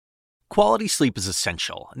Quality sleep is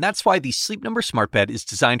essential, and that's why the Sleep Number Smart Bed is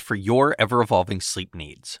designed for your ever-evolving sleep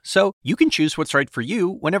needs. So you can choose what's right for you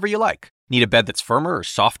whenever you like. Need a bed that's firmer or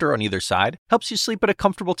softer on either side? Helps you sleep at a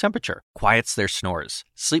comfortable temperature, quiets their snores.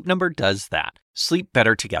 Sleep Number does that. Sleep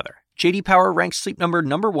better together. J.D. Power ranks Sleep Number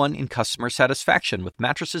 #1 in customer satisfaction with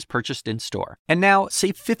mattresses purchased in-store. And now,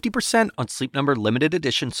 save 50% on Sleep Number limited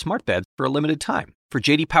edition smart beds for a limited time. For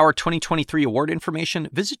J.D. Power 2023 award information,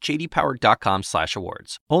 visit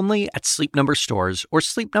jdpower.com/awards. Only at Sleep Number stores or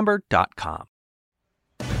sleepnumber.com.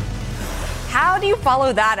 How do you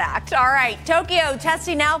follow that act? All right, Tokyo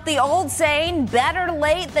testing out the old saying, better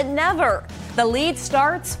late than never. The lead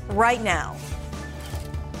starts right now.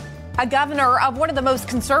 A governor of one of the most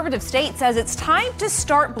conservative states says it's time to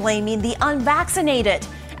start blaming the unvaccinated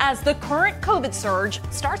as the current COVID surge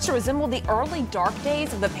starts to resemble the early dark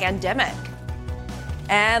days of the pandemic.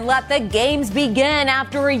 And let the games begin.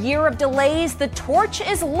 After a year of delays, the torch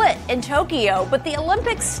is lit in Tokyo, but the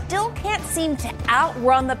Olympics still can't seem to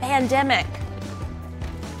outrun the pandemic.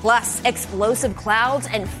 Plus, explosive clouds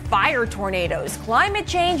and fire tornadoes. Climate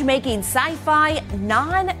change making sci-fi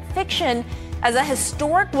non-fiction as a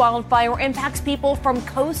historic wildfire impacts people from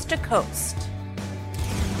coast to coast.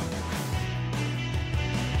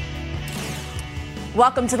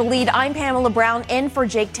 Welcome to The Lead. I'm Pamela Brown, in for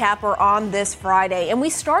Jake Tapper on this Friday. And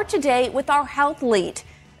we start today with our health lead.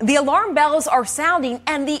 The alarm bells are sounding,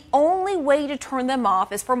 and the only way to turn them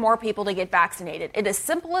off is for more people to get vaccinated. It is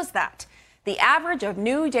simple as that. The average of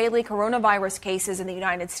new daily coronavirus cases in the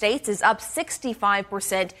United States is up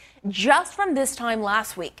 65% just from this time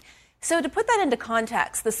last week. So to put that into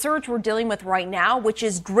context, the surge we're dealing with right now, which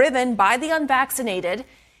is driven by the unvaccinated,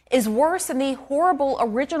 is worse than the horrible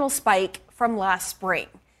original spike from last spring.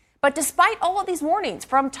 But despite all of these warnings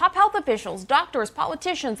from top health officials, doctors,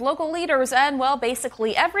 politicians, local leaders, and, well,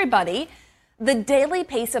 basically everybody, the daily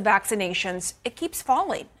pace of vaccinations, it keeps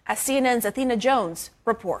falling, as CNN's Athena Jones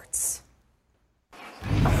reports.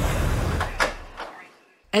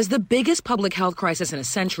 As the biggest public health crisis in a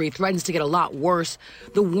century threatens to get a lot worse,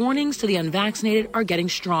 the warnings to the unvaccinated are getting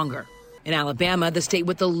stronger. In Alabama, the state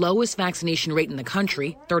with the lowest vaccination rate in the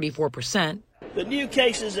country, 34%. The new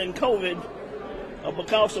cases in COVID are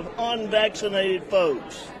because of unvaccinated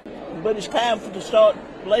folks. But it's time to start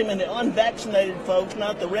blaming the unvaccinated folks,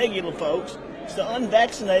 not the regular folks. It's the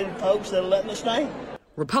unvaccinated folks that are letting us down.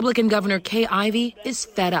 Republican Governor Kay Ivey is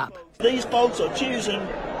fed up. These folks are choosing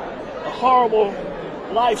a horrible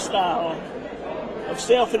lifestyle of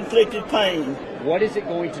self-inflicted pain. What is it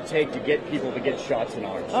going to take to get people to get shots in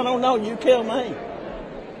arms? I don't know. You tell me.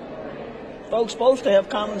 Folks supposed to have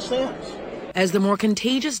common sense. As the more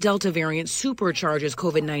contagious Delta variant supercharges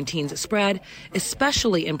COVID-19's spread,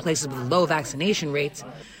 especially in places with low vaccination rates,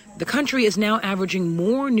 the country is now averaging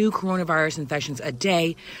more new coronavirus infections a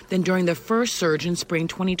day than during the first surge in spring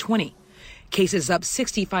 2020. Cases up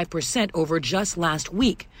 65% over just last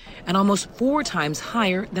week, and almost 4 times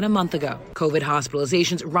higher than a month ago. COVID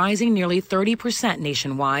hospitalizations rising nearly 30%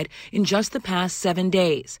 nationwide in just the past 7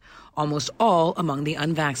 days, almost all among the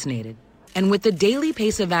unvaccinated. And with the daily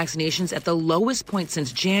pace of vaccinations at the lowest point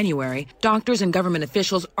since January, doctors and government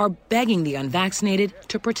officials are begging the unvaccinated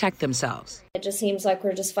to protect themselves. It just seems like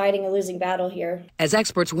we're just fighting a losing battle here. As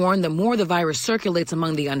experts warn, the more the virus circulates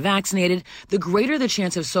among the unvaccinated, the greater the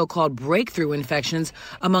chance of so-called breakthrough infections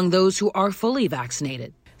among those who are fully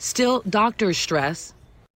vaccinated. Still, doctors stress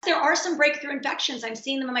there are some breakthrough infections. I'm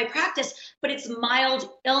seeing them in my practice, but it's mild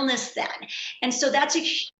illness then. And so that's a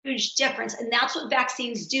huge difference. And that's what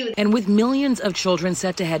vaccines do. And with millions of children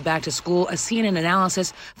set to head back to school, a CNN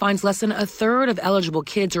analysis finds less than a third of eligible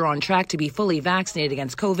kids are on track to be fully vaccinated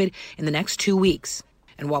against COVID in the next 2 weeks.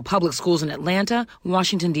 And while public schools in Atlanta,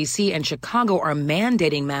 Washington, D.C., and Chicago are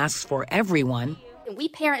mandating masks for everyone, we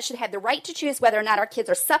parents should have the right to choose whether or not our kids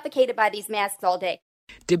are suffocated by these masks all day.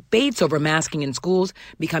 Debates over masking in schools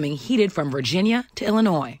becoming heated from Virginia to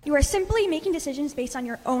Illinois. You are simply making decisions based on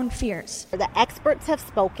your own fears. The experts have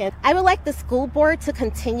spoken. I would like the school board to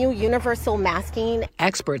continue universal masking.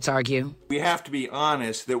 Experts argue we have to be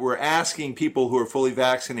honest that we're asking people who are fully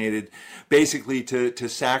vaccinated basically to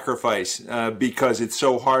sacrifice because it's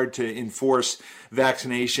so hard to enforce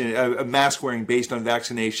vaccination, mask wearing based on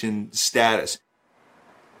vaccination status.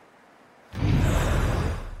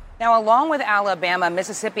 Now, along with Alabama,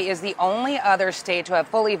 Mississippi is the only other state to have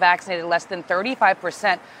fully vaccinated less than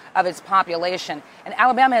 35% of its population. And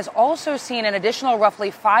Alabama has also seen an additional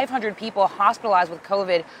roughly 500 people hospitalized with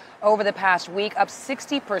COVID over the past week, up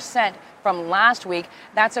 60% from last week.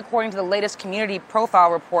 That's according to the latest community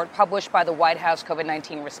profile report published by the White House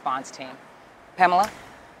COVID-19 response team. Pamela?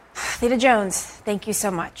 Theta Jones, thank you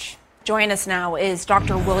so much. Joining us now is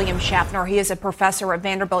Dr. William Schaffner. He is a professor at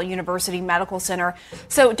Vanderbilt University Medical Center.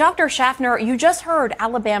 So, Dr. Schaffner, you just heard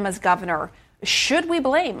Alabama's governor. Should we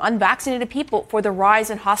blame unvaccinated people for the rise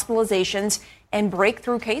in hospitalizations and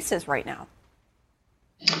breakthrough cases right now?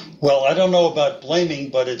 Well, I don't know about blaming,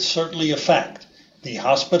 but it's certainly a fact. The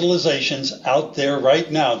hospitalizations out there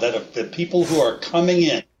right now, that the people who are coming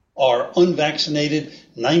in are unvaccinated,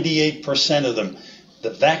 98% of them. The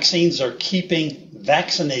vaccines are keeping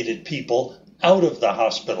vaccinated people out of the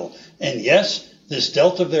hospital. And yes, this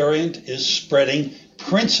Delta variant is spreading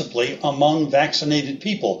principally among vaccinated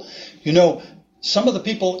people. You know, some of the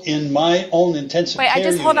people in my own intensive care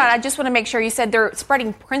unit... Hold on. I just want to make sure you said they're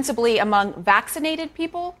spreading principally among vaccinated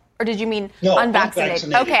people? Or did you mean unvaccinated?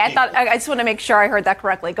 Unvaccinated okay, I just want to make sure I heard that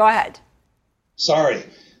correctly. Go ahead. Sorry.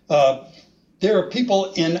 There are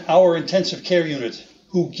people in our intensive care units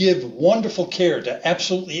who give wonderful care to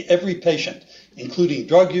absolutely every patient, including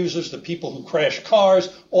drug users, the people who crash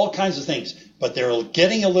cars, all kinds of things. But they're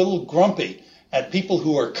getting a little grumpy at people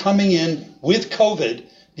who are coming in with COVID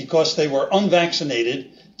because they were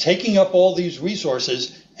unvaccinated, taking up all these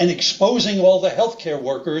resources and exposing all the healthcare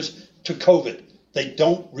workers to COVID. They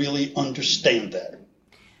don't really understand that.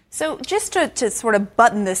 So just to sort of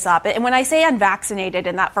button this up, and when I say unvaccinated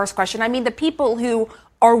in that first question, I mean the people who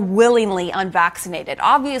are willingly unvaccinated.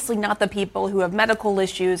 Obviously not the people who have medical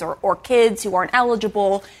issues or kids who aren't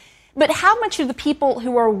eligible. But how much do the people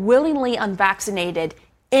who are willingly unvaccinated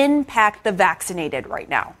impact the vaccinated right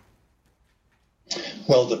now?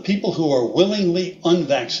 Well, the people who are willingly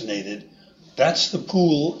unvaccinated, that's the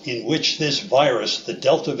pool in which this virus, the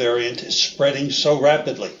Delta variant, is spreading so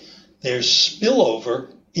rapidly. There's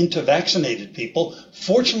spillover into vaccinated people.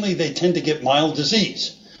 Fortunately, they tend to get mild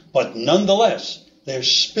disease, but nonetheless, there's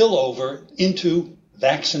spillover into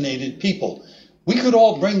vaccinated people. We could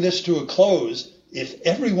all bring this to a close if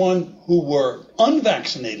everyone who were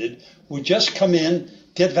unvaccinated would just come in,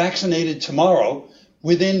 get vaccinated tomorrow.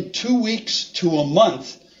 Within 2 weeks to a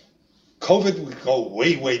month, COVID would go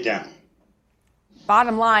way, way down.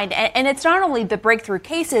 Bottom line, and it's not only the breakthrough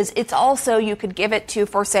cases, it's also you could give it to,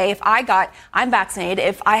 for say, if I'm vaccinated,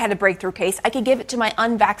 if I had a breakthrough case, I could give it to my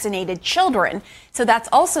unvaccinated children. So that's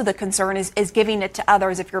also the concern is giving it to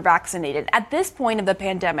others if you're vaccinated. At this point of the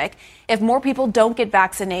pandemic, if more people don't get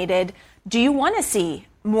vaccinated, do you want to see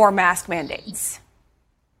more mask mandates?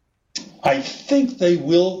 I think they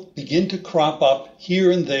will begin to crop up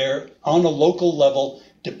here and there on a local level,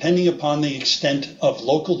 depending upon the extent of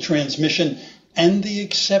local transmission and the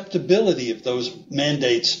acceptability of those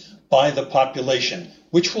mandates by the population,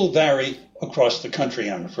 which will vary across the country,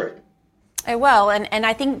 I'm afraid. Well, and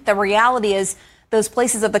I think the reality is those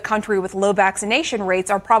places of the country with low vaccination rates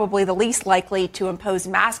are probably the least likely to impose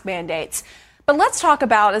mask mandates. But let's talk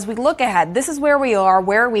about, as we look ahead, this is where we are,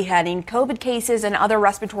 where are we heading? COVID cases and other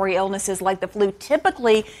respiratory illnesses like the flu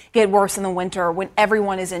typically get worse in the winter when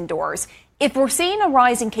everyone is indoors. If we're seeing a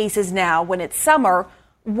rise in cases now when it's summer,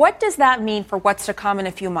 what does that mean for what's to come in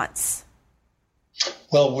a few months?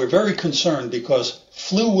 Well, we're very concerned because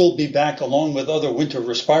flu will be back along with other winter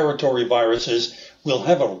respiratory viruses. We'll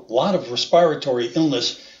have a lot of respiratory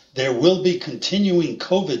illness. There will be continuing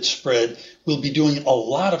COVID spread. We'll be doing a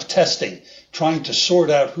lot of testing, trying to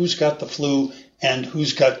sort out who's got the flu and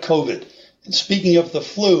who's got COVID. And speaking of the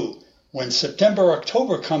flu, when September,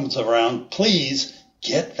 October comes around, please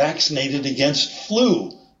get vaccinated against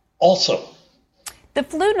flu also. The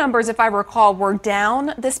flu numbers, if I recall, were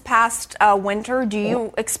down this past winter. Do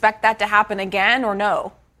you expect that to happen again or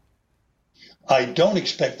no? I don't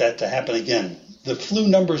expect that to happen again. The flu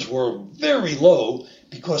numbers were very low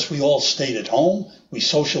because we all stayed at home, we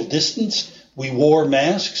social distanced, we wore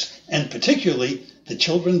masks, and particularly the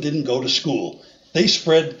children didn't go to school. They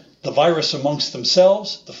spread the virus amongst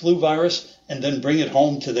themselves, the flu virus, and then bring it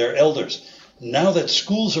home to their elders. Now that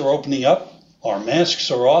schools are opening up, our masks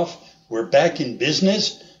are off, we're back in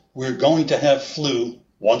business, we're going to have flu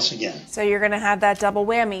once again. So you're going to have that double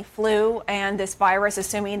whammy, flu and this virus,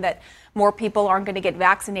 assuming that more people aren't going to get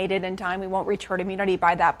vaccinated in time. We won't reach herd immunity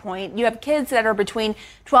by that point. You have kids that are between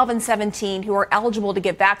 12 and 17 who are eligible to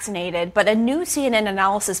get vaccinated, but a new CNN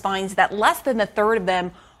analysis finds that less than a third of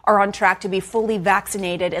them are on track to be fully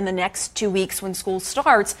vaccinated in the next 2 weeks when school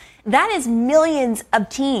starts. That is millions of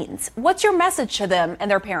teens. What's your message to them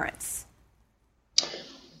and their parents?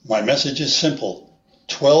 My message is simple.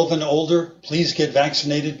 12 and older, please get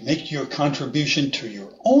vaccinated. Make your contribution to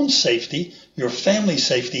your own safety, your family's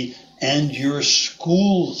safety, and your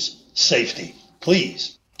school's safety.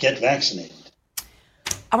 Please get vaccinated.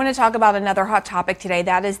 I want to talk about another hot topic today.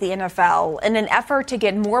 That is the NFL. In an effort to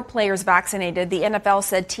get more players vaccinated, the NFL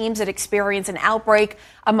said teams that experience an outbreak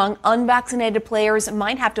among unvaccinated players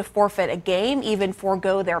might have to forfeit a game, even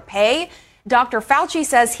forego their pay. Dr. Fauci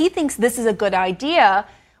says he thinks this is a good idea.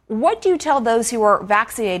 What do you tell those who are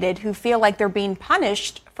vaccinated who feel like they're being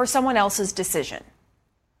punished for someone else's decision?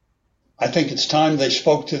 I think it's time they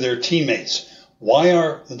spoke to their teammates. Why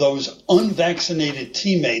are those unvaccinated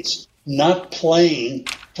teammates not playing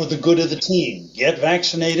for the good of the team? Get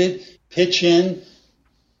vaccinated, pitch in,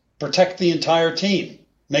 protect the entire team.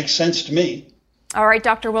 Makes sense to me. All right,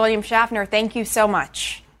 Dr. William Schaffner, thank you so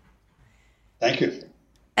much. Thank you.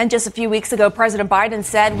 And just a few weeks ago, President Biden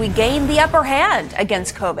said we gained the upper hand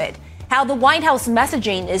against COVID. How the White House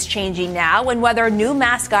messaging is changing now and whether new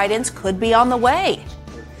mask guidance could be on the way.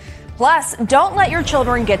 Plus, don't let your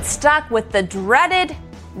children get stuck with the dreaded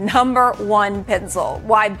number one pencil.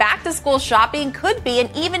 Why back to school shopping could be an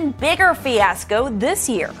even bigger fiasco this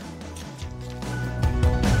year.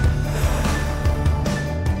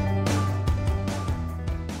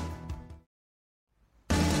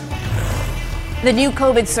 The new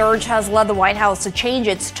COVID surge has led the White House to change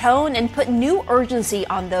its tone and put new urgency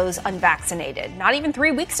on those unvaccinated. Not even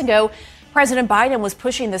 3 weeks ago, President Biden was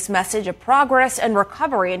pushing this message of progress and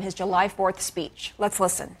recovery in his July 4th speech. Let's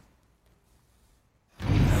listen.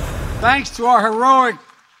 Thanks to our heroic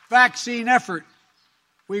vaccine effort,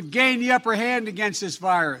 we've gained the upper hand against this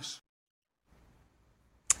virus.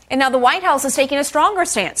 And now the White House is taking a stronger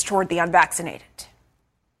stance toward the unvaccinated.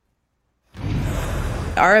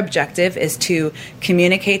 Our objective is to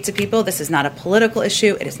communicate to people this is not a political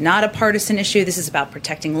issue. It is not a partisan issue. This is about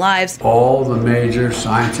protecting lives. All the major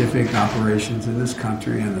scientific operations in this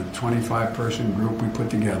country and the 25-person group we put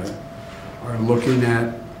together are looking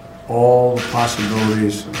at all the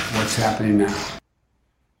possibilities of what's happening now.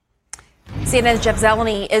 CNN's Jeff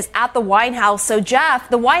Zeleny is at the White House. So, Jeff,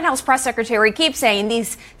 the White House press secretary keeps saying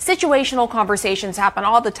these situational conversations happen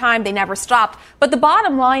all the time. They never stopped. But the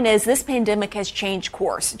bottom line is this pandemic has changed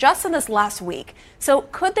course just in this last week. So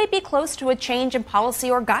could they be close to a change in policy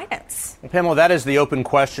or guidance? Well, Pamela, that is the open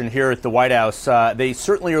question here at the White House. They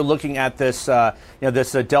certainly are looking at this,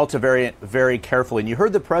 this Delta variant very carefully. And you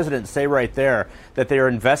heard the president say right there that they are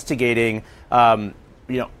investigating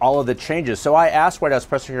all of the changes. So I asked White House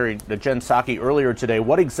Press Secretary Jen Psaki earlier today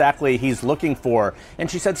what exactly he's looking for.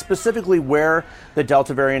 And she said specifically where the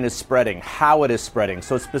Delta variant is spreading, how it is spreading.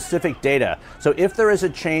 So specific data. So if there is a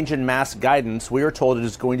change in mask guidance, we are told it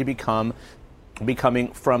is going to be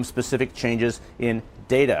coming from specific changes in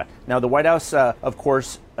data. Now, the White House, of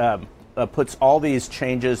course, puts all these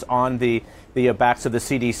changes on the backs of the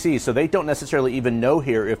CDC. So they don't necessarily even know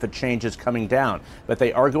here if a change is coming down. But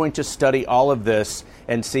they are going to study all of this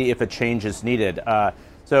and see if a change is needed.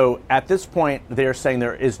 So at this point, they're saying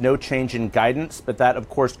there is no change in guidance. But that, of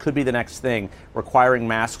course, could be the next thing, requiring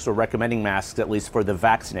masks or recommending masks, at least for the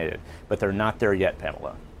vaccinated. But they're not there yet,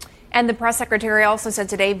 Pamela. And the press secretary also said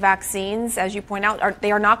today vaccines, as you point out,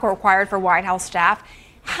 they are not required for White House staff.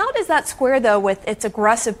 How does that square, though, with its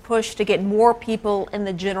aggressive push to get more people in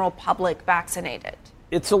the general public vaccinated?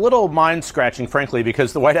 It's a little mind-scratching, frankly,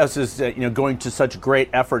 because the White House is going to such great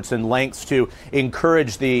efforts and lengths to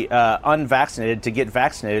encourage the unvaccinated to get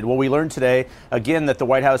vaccinated. Well, we learned today, again, that the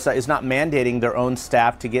White House is not mandating their own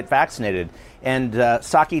staff to get vaccinated. And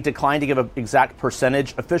Psaki declined to give an exact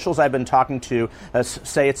percentage. Officials I've been talking to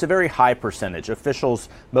say it's a very high percentage. Officials,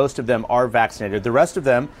 most of them are vaccinated. The rest of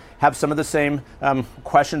them have some of the same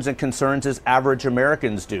questions and concerns as average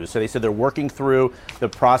Americans do. So they said they're working through the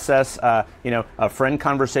process, friend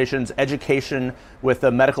conversations, education with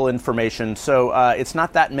the medical information. So it's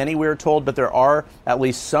not that many, we're told, but there are at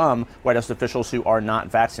least some White House officials who are not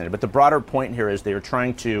vaccinated. But the broader point here is they are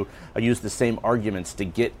trying to use the same arguments to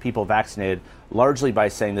get people vaccinated, largely by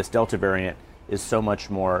saying this Delta variant is so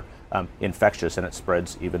much more infectious and it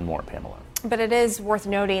spreads even more, Pamela. But it is worth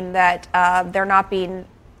noting that they're not being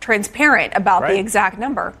transparent about the exact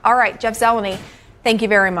number. All right, Jeff Zeleny, thank you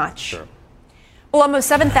very much. Sure. Well, almost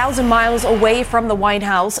 7,000 miles away from the White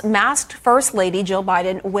House, masked First Lady Jill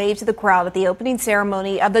Biden waved to the crowd at the opening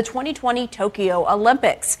ceremony of the 2020 Tokyo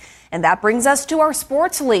Olympics. And that brings us to our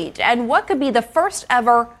sports lead and what could be the first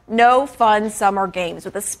ever no fun summer games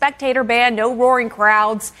with a spectator ban, no roaring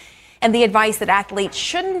crowds, and the advice that athletes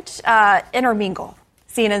shouldn't intermingle.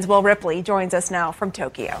 CNN's Will Ripley joins us now from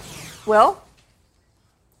Tokyo. Will?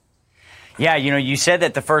 Yeah, you said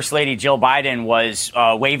that the First Lady Jill Biden was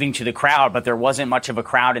waving to the crowd, but there wasn't much of a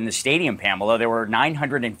crowd in the stadium, Pamela. There were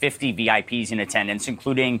 950 VIPs in attendance,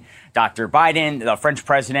 including Dr. Biden, the French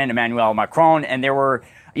President, Emmanuel Macron, and there were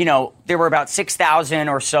there were about 6,000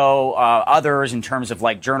 or so others in terms of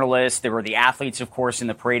like journalists. There were the athletes, of course, in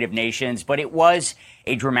the Parade of Nations, but it was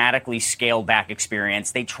a dramatically scaled back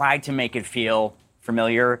experience. They tried to make it feel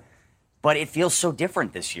familiar, but it feels so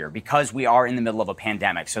different this year because we are in the middle of a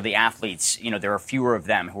pandemic. So the athletes, there are fewer of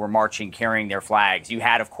them who are marching, carrying their flags. You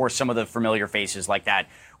had, of course, some of the familiar faces like that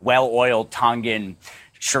well-oiled Tongan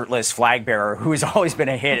shirtless flag bearer who has always been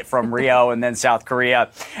a hit from Rio and then South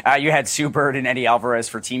Korea. You had Sue Bird and Eddie Alvarez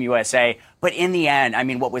for Team USA. But in the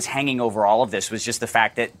end, what was hanging over all of this was just the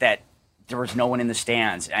fact that there was no one in the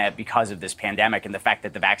stands because of this pandemic and the fact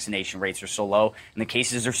that the vaccination rates are so low and the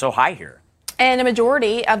cases are so high here. And a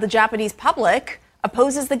majority of the Japanese public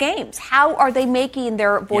opposes the games. How are they making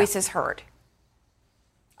their voices heard?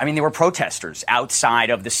 There were protesters outside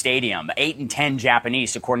of the stadium. 8 in 10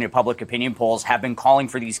 Japanese, according to public opinion polls, have been calling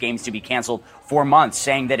for these games to be canceled for months,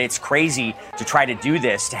 saying that it's crazy to try to do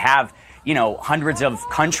this, to have, hundreds of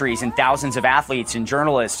countries and thousands of athletes and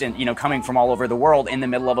journalists and, coming from all over the world in the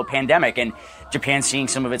middle of a pandemic. And Japan's seeing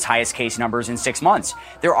some of its highest case numbers in 6 months.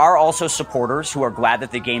 There are also supporters who are glad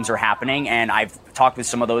that the games are happening, and I've talked with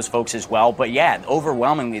some of those folks as well. But yeah,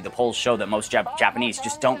 overwhelmingly, the polls show that most Japanese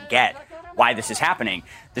just don't get why this is happening.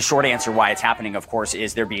 The short answer why it's happening, of course,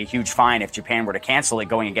 is there'd be a huge fine if Japan were to cancel it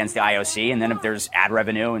going against the IOC. And then if there's ad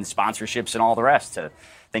revenue and sponsorships and all the rest to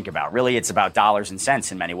think about. Really, it's about dollars and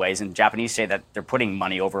cents in many ways. And Japanese say that they're putting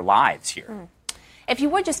money over lives here. If you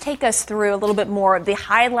would just take us through a little bit more of the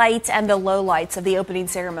highlights and the lowlights of the opening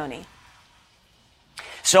ceremony.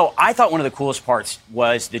 So I thought one of the coolest parts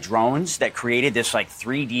was the drones that created this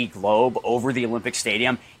 3D globe over the Olympic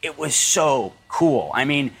Stadium. It was so cool.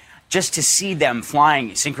 Just to see them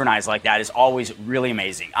flying synchronized like that is always really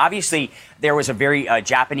amazing. Obviously, there was a very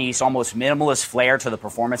Japanese, almost minimalist flair to the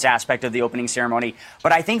performance aspect of the opening ceremony.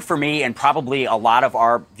 But I think for me, and probably a lot of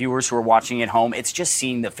our viewers who are watching at home, it's just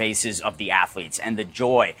seeing the faces of the athletes and the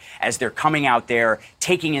joy as they're coming out there,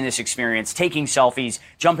 taking in this experience, taking selfies,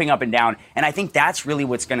 jumping up and down. And I think that's really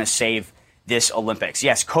what's going to save this Olympics.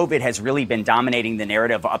 Yes, COVID has really been dominating the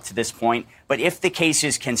narrative up to this point. But if the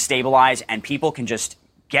cases can stabilize and people can just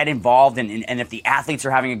get involved, and if the athletes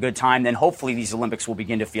are having a good time, then hopefully these Olympics will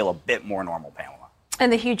begin to feel a bit more normal, Pamela. And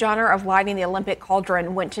the huge honor of lighting the Olympic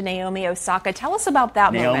cauldron went to Naomi Osaka. Tell us about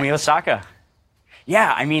that moment. Naomi Osaka.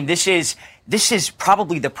 Yeah, this is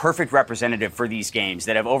probably the perfect representative for these games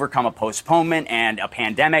that have overcome a postponement and a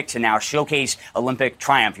pandemic to now showcase Olympic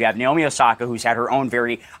triumph. You have Naomi Osaka, who's had her own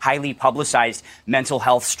very highly publicized mental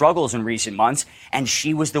health struggles in recent months, and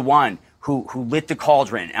she was the one who lit the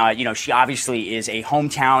cauldron. She obviously is a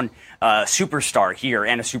hometown superstar here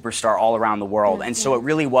and a superstar all around the world. Mm-hmm. And so it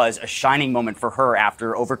really was a shining moment for her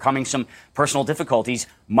after overcoming some personal difficulties,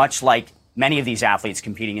 much like many of these athletes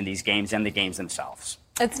competing in these games and the games themselves.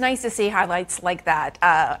 It's nice to see highlights like that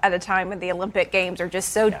at a time when the Olympic Games are just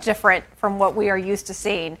so different from what we are used to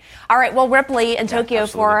seeing. All right, well, Ripley in Tokyo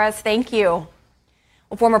for us. Thank you.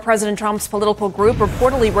 Well, former President Trump's political group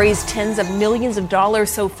reportedly raised tens of millions of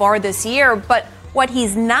dollars so far this year, but what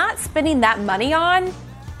he's not spending that money on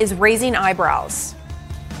is raising eyebrows.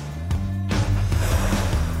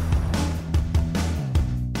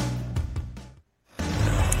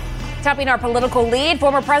 Topping our political lead,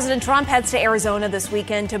 former President Trump heads to Arizona this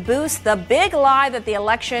weekend to boost the big lie that the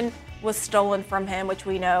election was stolen from him, which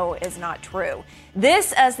we know is not true.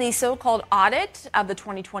 This as the so-called audit of the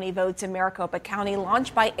 2020 votes in Maricopa County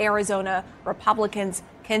launched by Arizona Republicans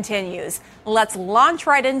continues. Let's launch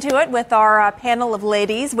right into it with our panel of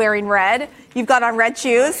ladies wearing red. You've got on red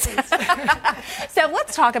shoes. So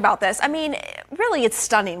let's talk about this. Really, it's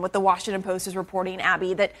stunning what the Washington Post is reporting,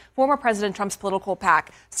 Abby, that former President Trump's political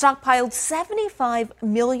PAC stockpiled $75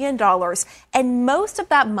 million, and most of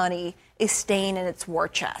that money is staying in its war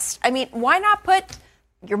chest. Why not put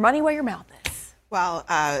your money where your mouth is? Well,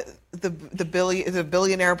 the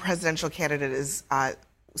billionaire presidential candidate is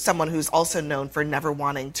someone who's also known for never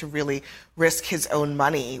wanting to really risk his own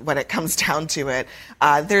money when it comes down to it.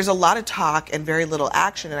 There's a lot of talk and very little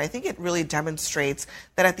action, and I think it really demonstrates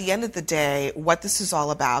that at the end of the day, what this is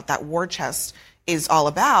all about, that war chest is all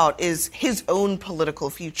about, is his own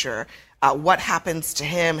political future. What happens to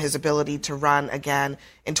him, his ability to run again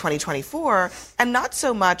in 2024, and not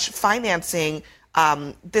so much financing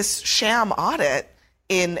this sham audit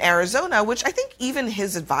in Arizona, which I think even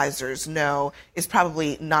his advisors know is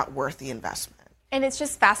probably not worth the investment. And it's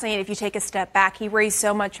just fascinating if you take a step back. He raised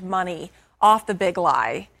so much money off the big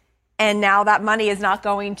lie, and now that money is not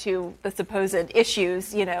going to the supposed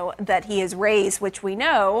issues, that he has raised, which we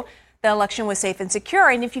know the election was safe and secure.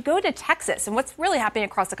 And if you go to Texas, and what's really happening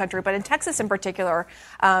across the country, but in Texas in particular,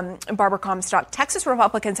 Barbara Comstock, Texas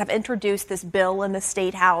Republicans have introduced this bill in the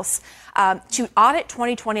state house to audit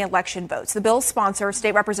 2020 election votes. The bill's sponsor,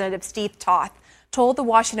 State Representative Steve Toth, told the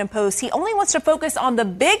Washington Post he only wants to focus on the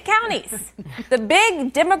big counties, the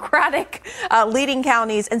big Democratic leading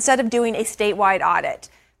counties, instead of doing a statewide audit.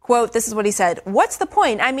 Quote, this is what he said: "What's the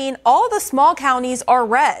point? I mean, all the small counties are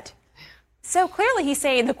red." So clearly he's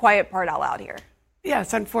saying the quiet part out loud here.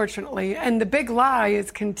 Yes, unfortunately. And the big lie is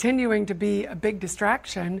continuing to be a big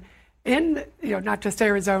distraction in, not just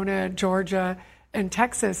Arizona, Georgia, and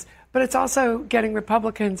Texas, but it's also getting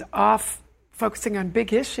Republicans off focusing on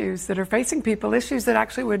big issues that are facing people, issues that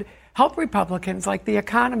actually would help Republicans, like the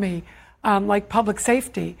economy, like public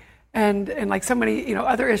safety, and like so many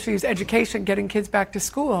other issues, education, getting kids back to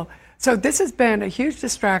school. So this has been a huge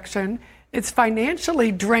distraction. It's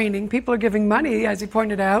financially draining. People are giving money, as you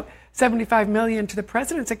pointed out, $75 million to the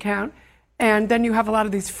president's account. And then you have a lot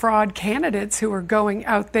of these fraud candidates who are going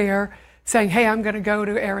out there saying, hey, I'm going to go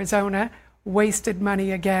to Arizona, wasted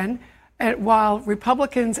money again. And while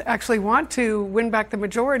Republicans actually want to win back the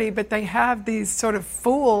majority, but they have these sort of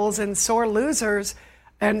fools and sore losers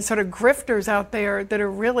and sort of grifters out there that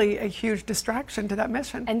are really a huge distraction to that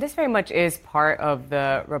mission. And this very much is part of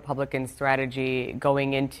the Republican strategy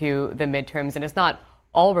going into the midterms. And it's not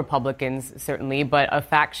all Republicans, certainly, but a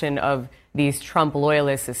faction of these Trump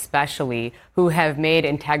loyalists especially, who have made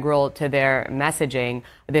integral to their messaging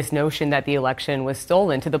this notion that the election was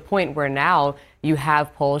stolen, to the point where now you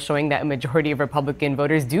have polls showing that a majority of Republican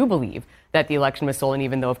voters do believe that the election was stolen,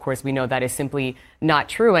 even though, of course, we know that is simply not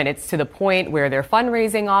true. And it's to the point where they're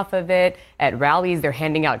fundraising off of it. At rallies, they're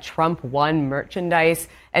handing out Trump won merchandise.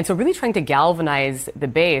 And so really trying to galvanize the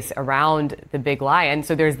base around the big lie. And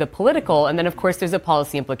so there's the political, and then, of course, there's the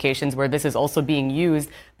policy implications where this is also being used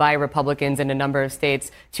by Republicans in a number of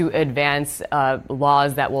states to advance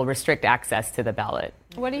laws that will restrict access to the ballot.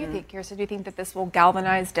 What do you think, Kirsten? Do you think that this will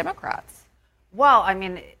galvanize Democrats? Well, I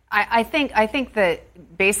mean, I think that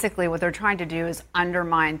basically what they're trying to do is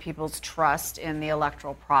undermine people's trust in the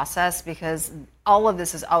electoral process, because all of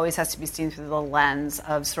this always has to be seen through the lens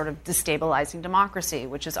of sort of destabilizing democracy,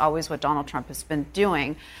 which is always what Donald Trump has been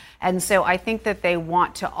doing. And so I think that they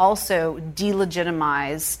want to also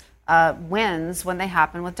delegitimize wins when they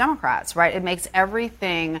happen with Democrats, right? It makes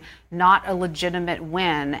everything not a legitimate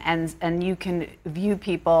win, and you can view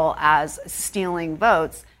people as stealing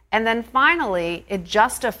votes. And then finally, it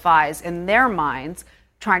justifies in their minds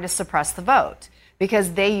trying to suppress the vote,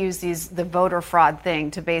 because they use the voter fraud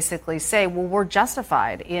thing to basically say, well, we're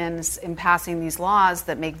justified in passing these laws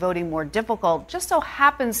that make voting more difficult. Just so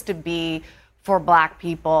happens to be for Black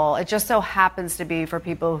people. It just so happens to be for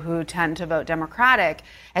people who tend to vote Democratic.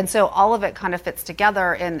 And so all of it kind of fits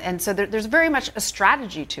together. And so there's very much a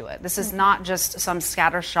strategy to it. This is not just some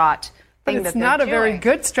scattershot. But it's not a very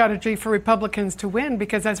good strategy for Republicans to win,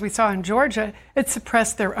 because as we saw in Georgia, it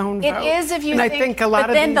suppressed their own vote. It is if you and think, I think a lot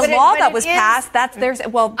but of then these, the law that was passed, that's there's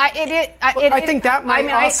well, I think that might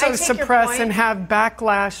also suppress and have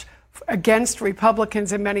backlash against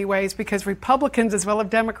Republicans in many ways, because Republicans as well as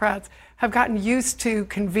Democrats have gotten used to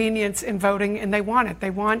convenience in voting, and they want it.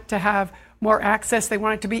 They want to have more access. They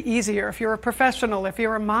want it to be easier. If you're a professional, if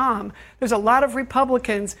you're a mom, there's a lot of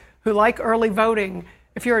Republicans who like early voting.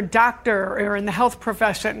 If you're a doctor or in the health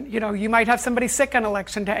profession, you might have somebody sick on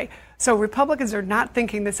election day. So Republicans are not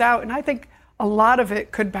thinking this out, and I think a lot of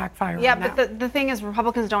it could backfire. Yeah, but the thing is,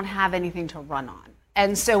 Republicans don't have anything to run on.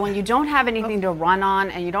 And so when you don't have anything to run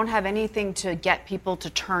on and you don't have anything to get people to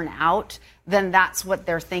turn out, then that's what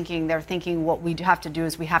they're thinking. They're thinking what we have to do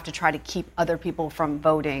is we have to try to keep other people from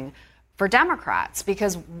voting for Democrats,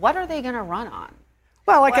 because what are they going to run on?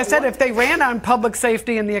 Well, like I said, if they ran on public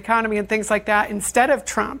safety and the economy and things like that instead of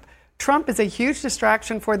Trump is a huge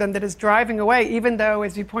distraction for them that is driving away, even though,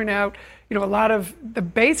 as you point out, a lot of the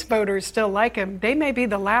base voters still like him. They may be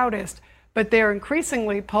the loudest, but they're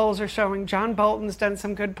increasingly, polls are showing, John Bolton's done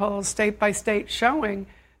some good polls state by state showing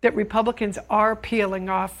that Republicans are peeling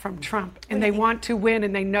off from Trump, and they want to win,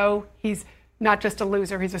 and they know he's not just a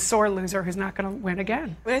loser, he's a sore loser who's not going to win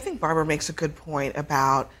again. But I think Barbara makes a good point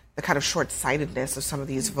about the kind of short-sightedness of some of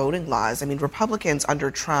these voting laws. I mean, Republicans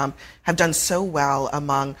under Trump have done so well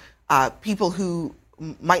among people who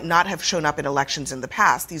might not have shown up in elections in the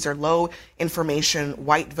past. These are low-information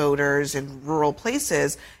white voters in rural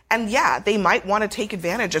places. And yeah, they might want to take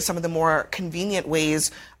advantage of some of the more convenient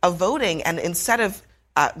ways of voting. And instead of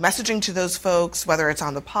messaging to those folks, whether it's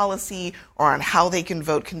on the policy or on how they can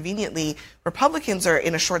vote conveniently. Republicans are,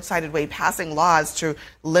 in a short-sighted way, passing laws to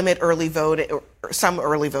limit early voting, some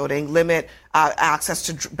early voting, limit access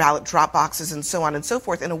to ballot drop boxes, and so on and so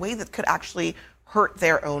forth, in a way that could actually hurt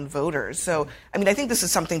their own voters. So, I mean, I think this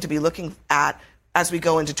is something to be looking at as we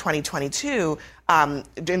go into 2022.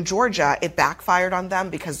 In Georgia, it backfired on them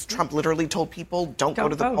because Trump literally told people, don't go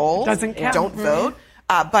to the polls, doesn't count. Don't vote.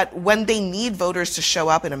 But when they need voters to show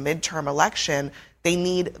up in a midterm election, they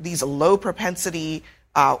need these low propensity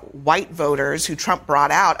white voters who Trump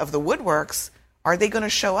brought out of the woodworks. Are they going to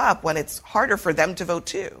show up when it's harder for them to vote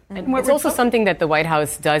too? And it's also something that the White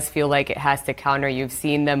House does feel like it has to counter. You've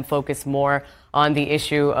seen them focus more on the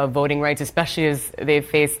issue of voting rights, especially as they've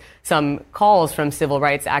faced some calls from civil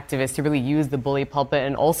rights activists to really use the bully pulpit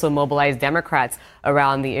and also mobilize Democrats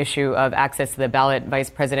around the issue of access to the ballot. Vice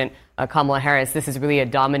President Kamala Harris, this is really a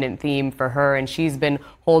dominant theme for her, and she's been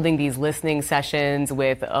holding these listening sessions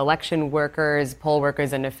with election workers, poll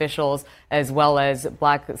workers, and officials, as well as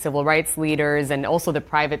Black civil rights leaders and also the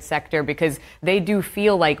private sector, because they do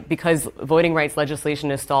feel like, because voting rights legislation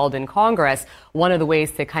is stalled in Congress, one of the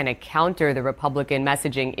ways to kind of counter the Republican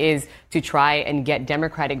messaging is to try and get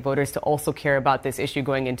Democratic voters to also care about this issue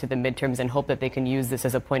going into the midterms and hope that they can use this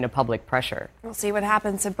as a point of public pressure. We'll see what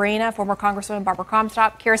happens. Sabrina, former Congresswoman Barbara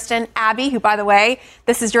Comstock, Kirsten, Abby, who, by the way,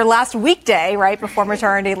 this is your last weekday, right, before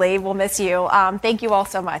maternity leave. We'll miss you. Thank you all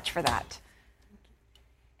so much for that.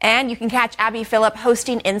 And you can catch Abby Phillip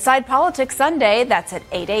hosting Inside Politics Sunday. That's at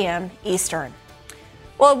 8 a.m. Eastern.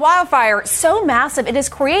 Well, a wildfire so massive it has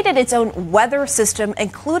created its own weather system,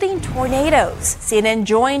 including tornadoes. CNN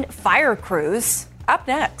joined fire crews. Up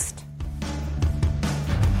next.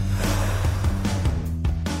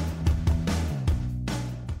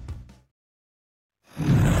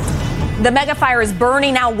 The megafire is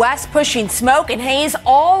burning out west, pushing smoke and haze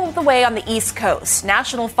all the way on the East Coast.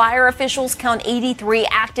 National fire officials count 83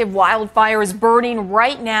 active wildfires burning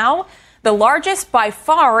right now. The largest by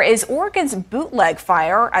far is Oregon's Bootleg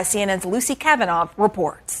Fire, as CNN's Lucy Kavanaugh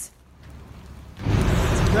reports.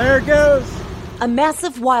 There it goes. A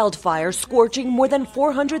massive wildfire scorching more than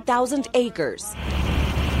 400,000 acres.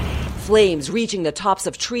 Flames reaching the tops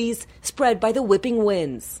of trees, spread by the whipping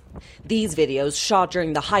winds. These videos, shot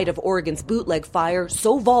during the height of Oregon's Bootleg Fire,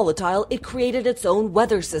 so volatile it created its own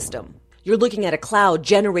weather system. You're looking at a cloud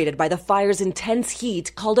generated by the fire's intense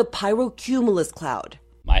heat called a pyrocumulus cloud.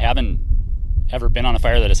 I haven't ever been on a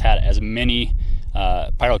fire that has had as many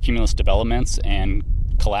pyrocumulus developments and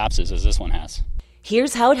collapses as this one has.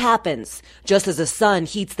 Here's how it happens. Just as the sun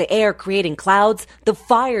heats the air, creating clouds, the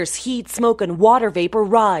fire's heat, smoke, and water vapor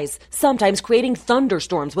rise, sometimes creating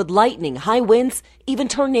thunderstorms with lightning, high winds, even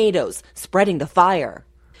tornadoes, spreading the fire.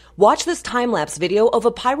 Watch this time-lapse video of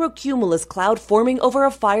a pyrocumulus cloud forming over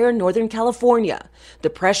a fire in Northern California.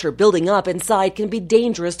 The pressure building up inside can be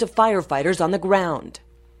dangerous to firefighters on the ground.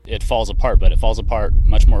 It falls apart, but it falls apart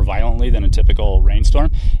much more violently than a typical rainstorm,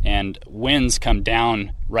 and winds come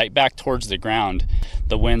down right back towards the ground.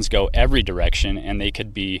 The winds go every direction, and they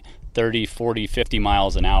could be 30, 40, 50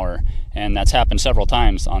 miles an hour, and that's happened several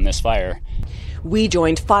times on this fire. We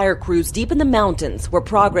joined fire crews deep in the mountains, where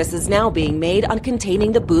progress is now being made on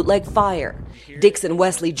containing the Bootleg Fire. Dixon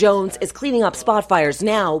Wesley Jones is cleaning up spot fires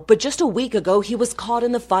now, but just a week ago he was caught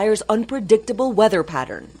in the fire's unpredictable weather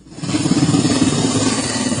pattern.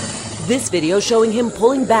 This video showing him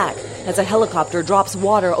pulling back as a helicopter drops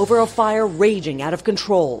water over a fire raging out of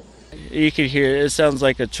control. You can hear it. It sounds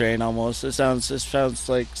like a train almost. It sounds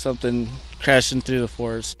like something crashing through the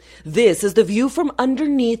forest. This is the view from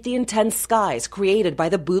underneath the intense skies created by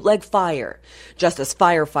the Bootleg Fire, just as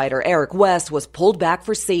firefighter Eric West was pulled back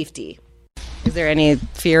for safety. Is there any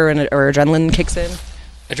fear or adrenaline kicks in?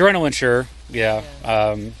 Adrenaline, sure. Yeah.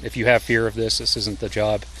 If you have fear of this isn't the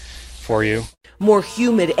job for you. More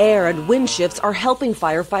humid air and wind shifts are helping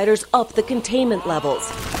firefighters up the containment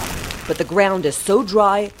levels. But the ground is so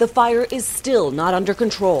dry, the fire is still not under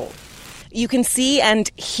control. You can see and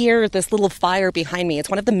hear this little fire behind me. It's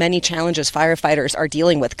one of the many challenges firefighters are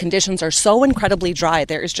dealing with. Conditions are so incredibly dry.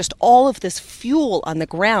 There is just all of this fuel on the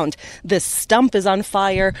ground. This stump is on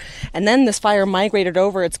fire, and then this fire migrated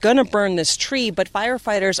over. It's going to burn this tree, but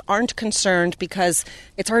firefighters aren't concerned because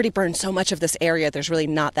it's already burned so much of this area. There's really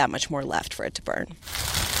not that much more left for it to burn.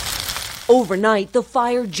 Overnight, the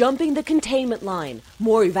fire jumping the containment line.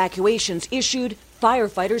 More evacuations issued.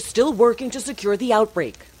 Firefighters still working to secure the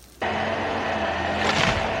outbreak.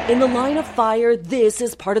 In the line of fire, this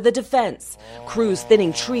is part of the defense. Crews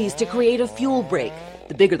thinning trees to create a fuel break.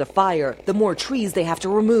 The bigger the fire, the more trees they have to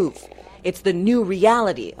remove. It's the new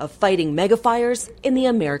reality of fighting megafires in the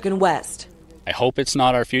American West. I hope it's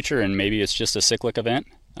not our future and maybe it's just a cyclic event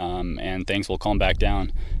and things will calm back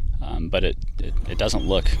down. But it doesn't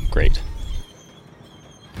look great.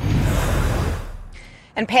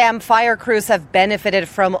 And Pam, fire crews have benefited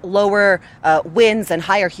from lower winds and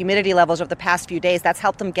higher humidity levels over the past few days. That's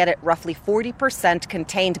helped them get it roughly 40%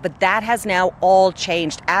 contained. But that has now all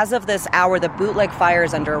changed. As of this hour, the bootleg fire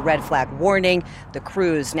is under a red flag warning. The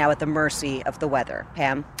crews now at the mercy of the weather.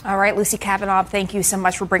 Pam? All right, Lucy Kavanaugh, thank you so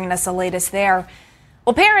much for bringing us the latest there.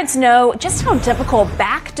 Well, parents know just how difficult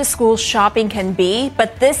back-to-school shopping can be,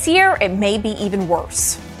 but this year it may be even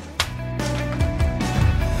worse.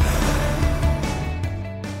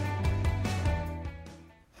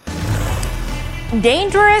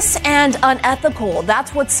 Dangerous and unethical.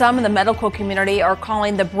 That's what some in the medical community are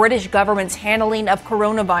calling the British government's handling of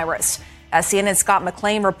coronavirus. As CNN's Scott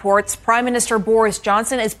McLean reports, Prime Minister Boris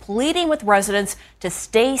Johnson is pleading with residents to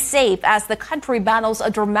stay safe as the country battles a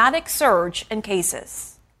dramatic surge in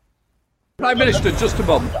cases. Prime Minister, just a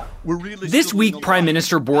moment. This week, Prime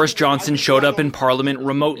Minister Boris Johnson showed up in Parliament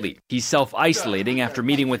remotely. He's self-isolating after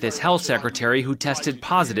meeting with his health secretary who tested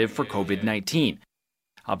positive for COVID-19.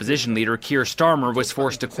 Opposition leader Keir Starmer was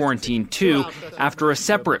forced to quarantine too after a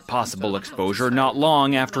separate possible exposure not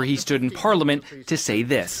long after he stood in Parliament to say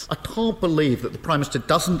this. I can't believe that the Prime Minister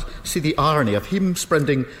doesn't see the irony of him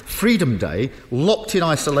spending Freedom Day locked in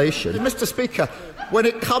isolation. Mr. Speaker, when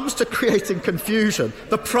it comes to creating confusion,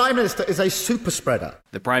 the Prime Minister is a super spreader.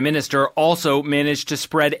 The Prime Minister also managed to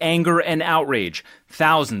spread anger and outrage.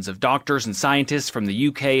 Thousands of doctors and scientists from the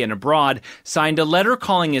UK and abroad signed a letter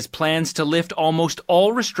calling his plans to lift almost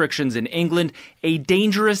all restrictions in England a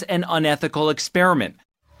dangerous and unethical experiment.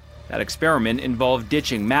 That experiment involved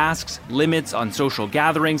ditching masks, limits on social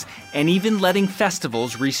gatherings, and even letting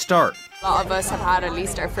festivals restart. A lot of us have had at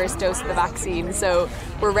least our first dose of the vaccine, so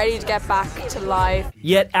we're ready to get back to life.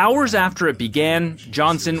 Yet hours after it began,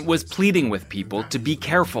 Johnson was pleading with people to be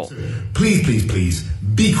careful. Please,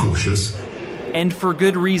 be cautious. And for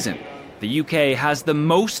good reason. The UK has the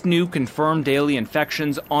most new confirmed daily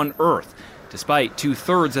infections on Earth, despite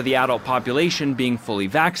 2/3 of the adult population being fully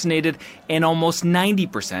vaccinated and almost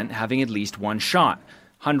 90% having at least one shot.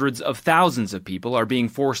 Hundreds of thousands of people are being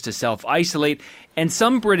forced to self-isolate, and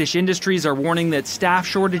some British industries are warning that staff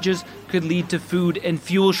shortages could lead to food and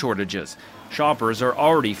fuel shortages. Shoppers are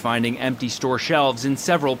already finding empty store shelves in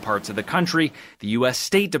several parts of the country. The U.S.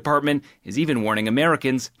 State Department is even warning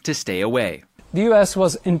Americans to stay away. The US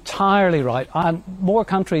was entirely right, and more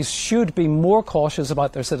countries should be more cautious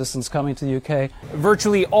about their citizens coming to the UK.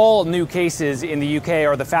 Virtually all new cases in the UK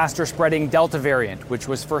are the faster spreading Delta variant, which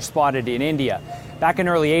was first spotted in India. Back in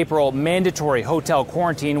early April, mandatory hotel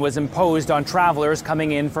quarantine was imposed on travelers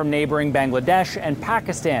coming in from neighboring Bangladesh and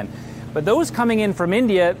Pakistan. But those coming in from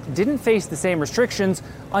India didn't face the same restrictions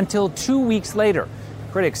until 2 weeks later.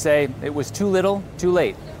 Critics say it was too little, too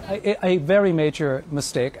late. A very major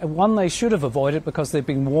mistake, and one they should have avoided because they've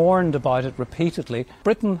been warned about it repeatedly.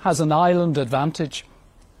 Britain has an island advantage,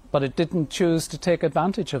 but it didn't choose to take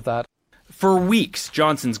advantage of that. For weeks,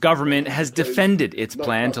 Johnson's government has defended its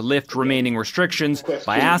plan to lift remaining restrictions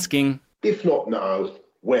by asking, if not now,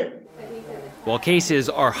 when? While cases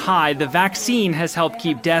are high, the vaccine has helped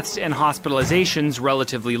keep deaths and hospitalizations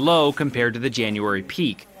relatively low compared to the January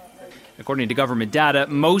peak. According to government data,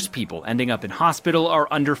 most people ending up in hospital are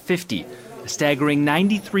under 50. A staggering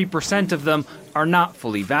 93% of them are not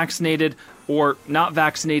fully vaccinated or not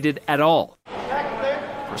vaccinated at all.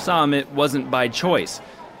 For some, it wasn't by choice.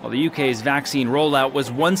 While the UK's vaccine rollout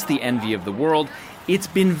was once the envy of the world, it's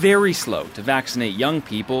been very slow to vaccinate young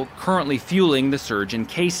people, currently fueling the surge in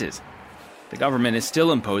cases. The government is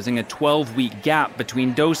still imposing a 12-week gap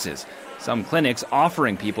between doses. Some clinics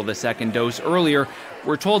offering people the second dose earlier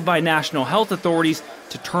were told by national health authorities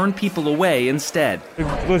to turn people away instead.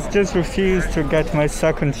 I was just refused to get my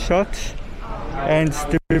second shot, and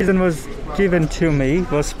the reason was given to me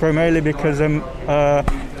was primarily because I'm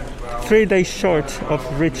 3 days short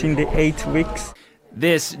of reaching the 8 weeks.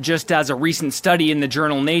 This, just as a recent study in the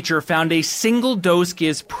journal Nature found a single dose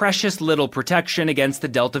gives precious little protection against the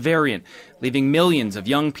Delta variant, leaving millions of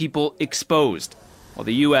young people exposed. While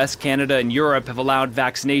the US, Canada, and Europe have allowed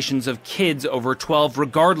vaccinations of kids over 12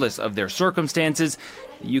 regardless of their circumstances,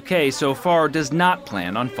 the UK so far does not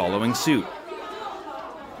plan on following suit.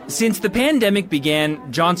 Since the pandemic began,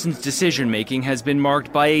 Johnson's decision-making has been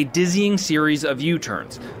marked by a dizzying series of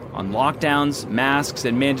U-turns on lockdowns, masks,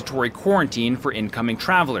 and mandatory quarantine for incoming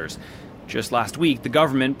travelers. Just last week, the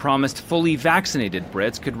government promised fully vaccinated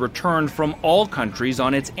Brits could return from all countries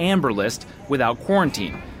on its amber list without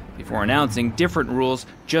quarantine, before announcing different rules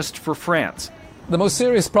just for France. The most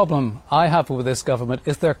serious problem I have with this government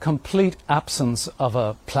is their complete absence of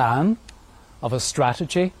a plan, of a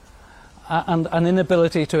strategy, and an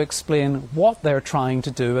inability to explain what they're trying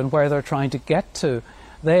to do and where they're trying to get to.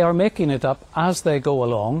 They are making it up as they go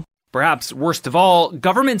along. Perhaps worst of all,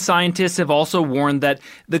 government scientists have also warned that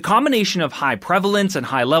the combination of high prevalence and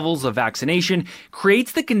high levels of vaccination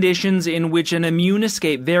creates the conditions in which an immune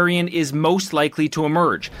escape variant is most likely to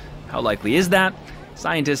emerge. How likely is that?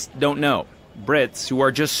 Scientists don't know. Brits, who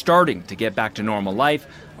are just starting to get back to normal life,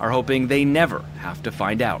 are hoping they never have to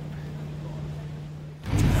find out.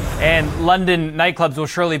 And London nightclubs will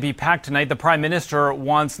surely be packed tonight. The Prime Minister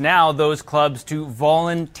wants now those clubs to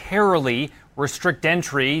voluntarily restrict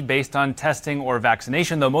entry based on testing or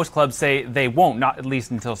vaccination, though most clubs say they won't, not at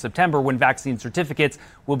least until September, when vaccine certificates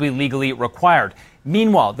will be legally required.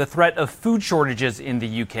 Meanwhile, the threat of food shortages in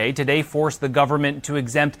the UK today forced the government to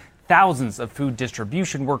exempt thousands of food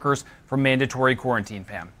distribution workers from mandatory quarantine,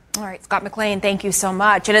 Pam. All right, Scott McLean, thank you so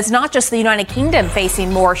much. And it's not just the United Kingdom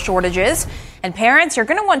facing more shortages. And parents, you're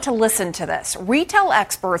going to want to listen to this. Retail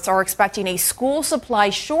experts are expecting a school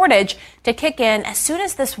supply shortage to kick in as soon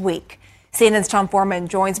as this week. CNN's Tom Foreman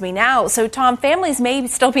joins me now. So, Tom, families may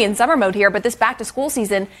still be in summer mode here, but this back-to-school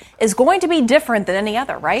season is going to be different than any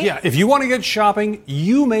other, right? Yeah, if you want to get shopping,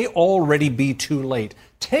 you may already be too late.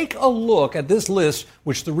 Take a look at this list,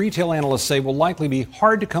 which the retail analysts say will likely be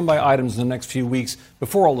hard to come by items in the next few weeks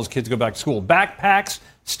before all those kids go back to school. Backpacks,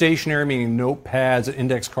 stationery, meaning notepads,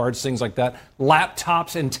 index cards, things like that,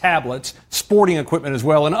 laptops and tablets, sporting equipment as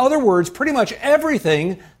well. In other words, pretty much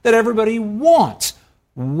everything that everybody wants.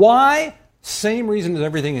 Why? Same reason as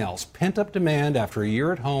everything else. Pent-up demand after a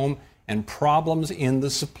year at home and problems in the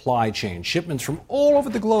supply chain. Shipments from all over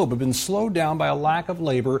the globe have been slowed down by a lack of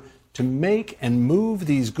labor to make and move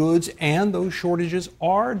these goods, and those shortages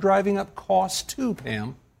are driving up costs too,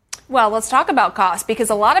 Pam. Well, let's talk about cost, because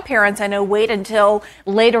a lot of parents I know wait until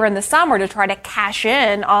later in the summer to try to cash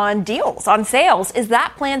in on deals, on sales. Is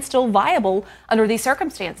that plan still viable under these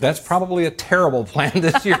circumstances? That's probably a terrible plan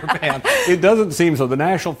this year, Pam. It doesn't seem so. The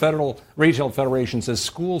National Retail Federation says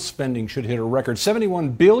school spending should hit a record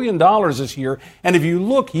 $71 billion this year. And if you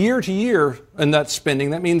look year to year in that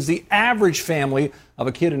spending, that means the average family of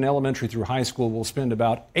a kid in elementary through high school will spend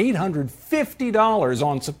about $850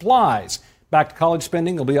 on supplies. Back to college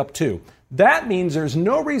spending will be up too. That means there's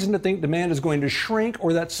no reason to think demand is going to shrink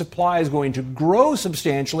or that supply is going to grow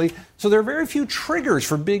substantially, so there are very few triggers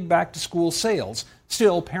for big back-to-school sales.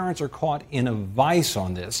 Still, parents are caught in a vice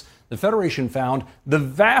on this. The Federation found the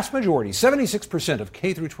vast majority, 76% of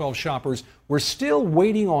K-12 shoppers, were still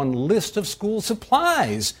waiting on lists of school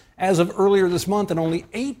supplies as of earlier this month, and only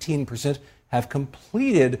 18% have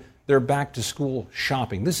completed their back-to-school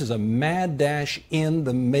shopping. This is a mad dash in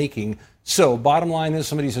the making. So, bottom line is,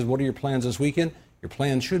 somebody says, what are your plans this weekend? Your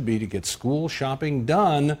plan should be to get school shopping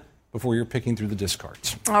done before you're picking through the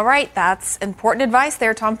discards. All right, that's important advice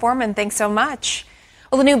there, Tom Foreman. Thanks so much.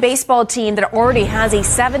 Well, the new baseball team that already has a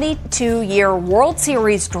 72-year World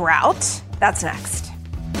Series drought. That's next.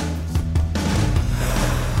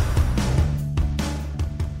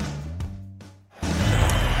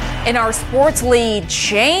 In our sports lead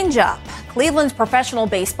change-up, Cleveland's professional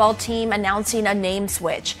baseball team announcing a name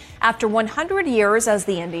switch. After 100 years as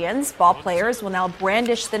the Indians, ball players will now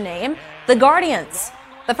brandish the name the Guardians.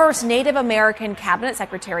 The first Native American cabinet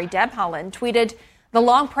secretary, Deb Haaland, tweeted, "The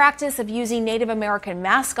long practice of using Native American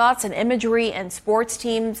mascots and imagery in sports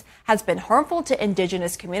teams has been harmful to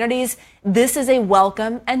indigenous communities. This is a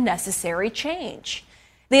welcome and necessary change."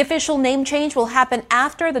 The official name change will happen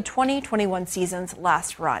after the 2021 season's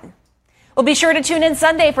last run. We'll be sure to tune in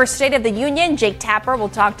Sunday for State of the Union. Jake Tapper will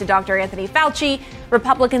talk to Dr. Anthony Fauci,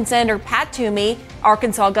 Republican Senator Pat Toomey,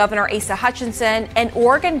 Arkansas Governor Asa Hutchinson, and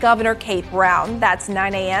Oregon Governor Kate Brown. That's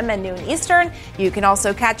 9 a.m. and noon Eastern. You can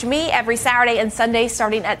also catch me every Saturday and Sunday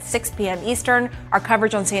starting at 6 p.m. Eastern. Our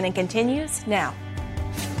coverage on CNN continues now.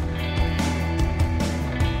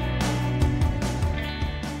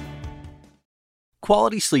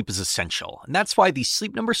 Quality sleep is essential, and that's why the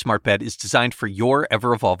Sleep Number Smart Bed is designed for your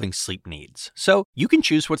ever-evolving sleep needs. So you can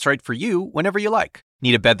choose what's right for you whenever you like.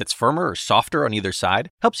 Need a bed that's firmer or softer on either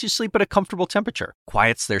side? Helps you sleep at a comfortable temperature.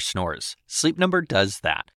 Quiets their snores. Sleep Number does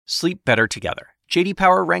that. Sleep better together. J.D.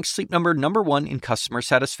 Power ranks Sleep Number #1 in customer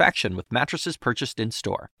satisfaction with mattresses purchased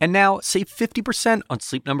in-store. And now, save 50% on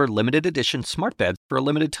Sleep Number limited edition smart beds for a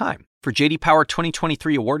limited time. For J.D. Power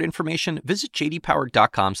 2023 award information, visit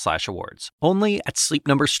jdpower.com/awards. Only at Sleep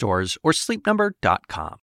Number stores or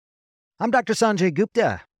sleepnumber.com. I'm Dr. Sanjay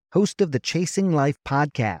Gupta, host of the Chasing Life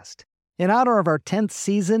podcast. In honor of our 10th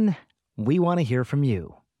season, we want to hear from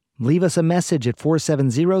you. Leave us a message at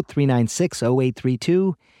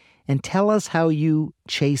 470-396-0832 and tell us how you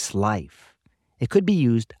chase life. It could be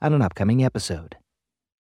used on an upcoming episode.